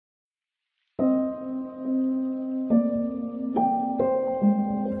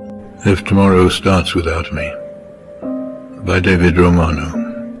If Tomorrow Starts Without Me, by David Romano.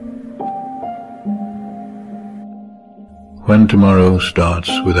 When tomorrow starts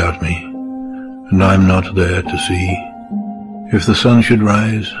without me, and I'm not there to see, if the sun should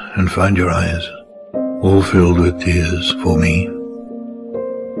rise and find your eyes all filled with tears for me,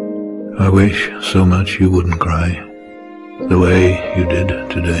 I wish so much you wouldn't cry the way you did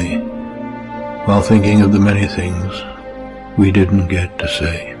today, while thinking of the many things we didn't get to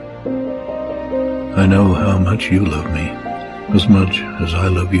say. I know how much you love me, as much as I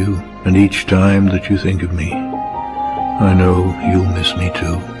love you, and each time that you think of me, I know you'll miss me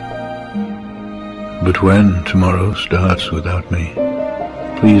too. But when tomorrow starts without me,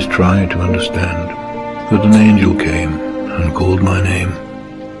 please try to understand that an angel came and called my name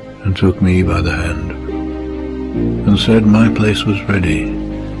and took me by the hand and said my place was ready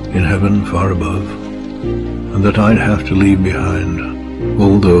in heaven far above, and that I'd have to leave behind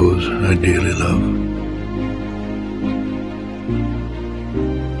all those I dearly love.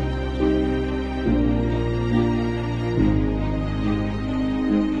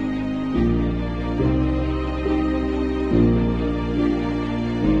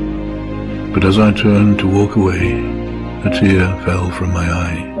 But as I turned to walk away, a tear fell from my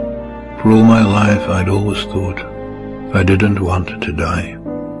eye. For all my life I'd always thought I didn't want to die.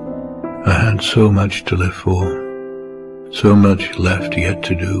 I had so much to live for, so much left yet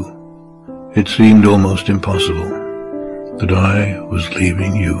to do. It seemed almost impossible that I was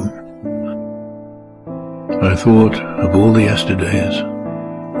leaving you. I thought of all the yesterdays,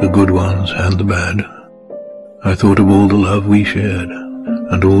 the good ones and the bad. I thought of all the love we shared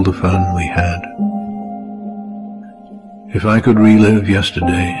and all the fun we had. If I could relive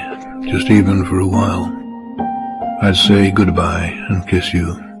yesterday, just even for a while, I'd say goodbye and kiss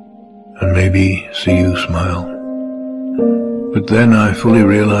you, and maybe see you smile. But then I fully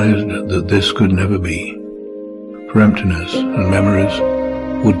realized that this could never be, for emptiness and memories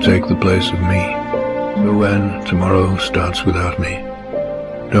would take the place of me. So when tomorrow starts without me,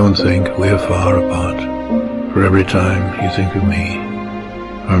 don't think we're far apart, for every time you think of me,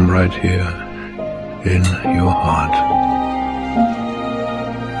 I'm right here in your heart.